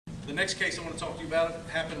The next case I want to talk to you about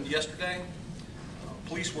happened yesterday.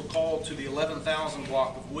 Police were called to the 11,000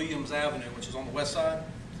 block of Williams Avenue, which is on the west side,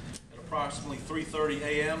 at approximately 3:30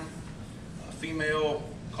 a.m. A female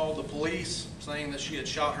called the police saying that she had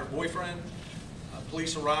shot her boyfriend.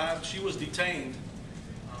 Police arrived. She was detained.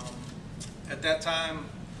 At that time,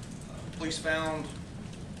 police found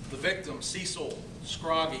the victim, Cecil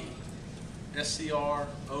Scroggie,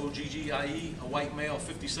 S-C-R-O-G-G-I-E, a white male,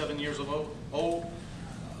 57 years old,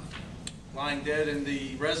 lying dead in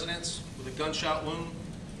the residence with a gunshot wound.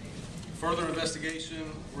 Further investigation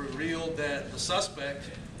revealed that the suspect,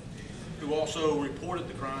 who also reported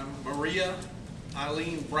the crime, Maria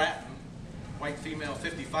Bratton, white female,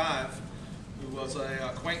 55, who was an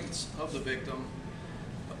acquaintance of the victim.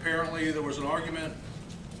 Apparently there was an argument.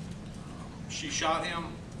 She shot him,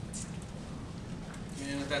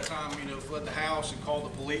 and at that time, fled the house and called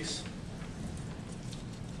the police.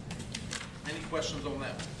 Any questions on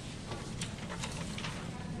that?